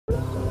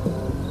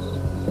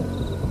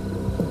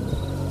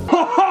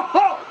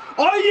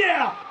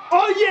yeah!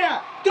 Oh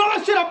yeah! Throw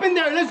that shit up in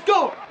there, let's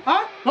go!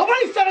 Huh?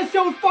 Nobody said that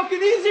shit was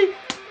fucking easy!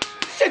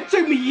 Shit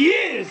took me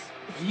years!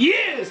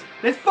 Years!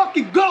 Let's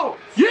fucking go!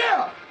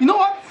 Yeah! You know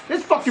what?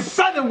 Let's fucking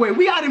featherweight.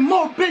 We added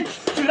more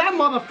bitch to that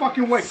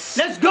motherfucking weight.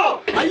 Let's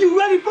go! Are you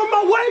ready for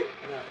my weight?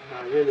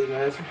 Not really,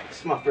 man.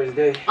 It's my first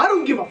day. I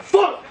don't give a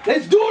fuck!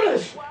 Let's do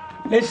this!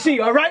 Let's see,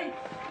 alright?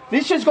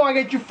 This shit's gonna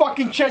get you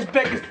fucking chest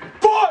big as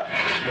fuck!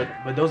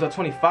 But those are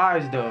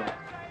 25s though.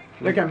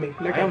 Look at me,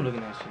 look I at am me.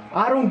 looking at you.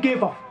 I don't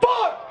give a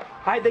fuck!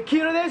 Alright, the key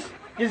to this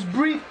is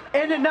breathe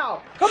in and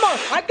out. Come on,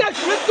 I got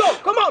you, let's go.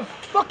 Come on,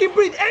 fucking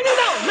breathe in and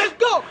out, let's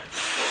go.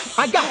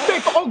 I got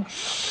big, oh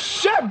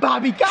shit,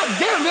 Bobby,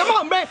 goddamn, come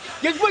on, man.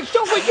 Just wait,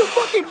 so when you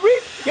fucking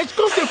breathe, just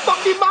go to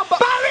fucking mouth.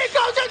 Bobby,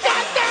 go to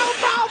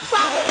goddamn mouth,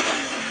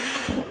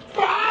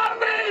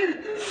 Bobby!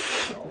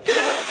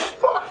 Get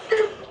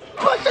fucking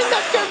pushing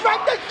that shit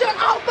right, that shit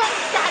out, man.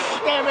 God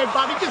damn it,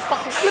 Bobby, just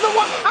fucking, you know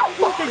what? I'll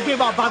fucking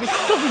give up, Bobby.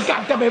 Just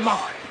goddamn it,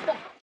 mouth.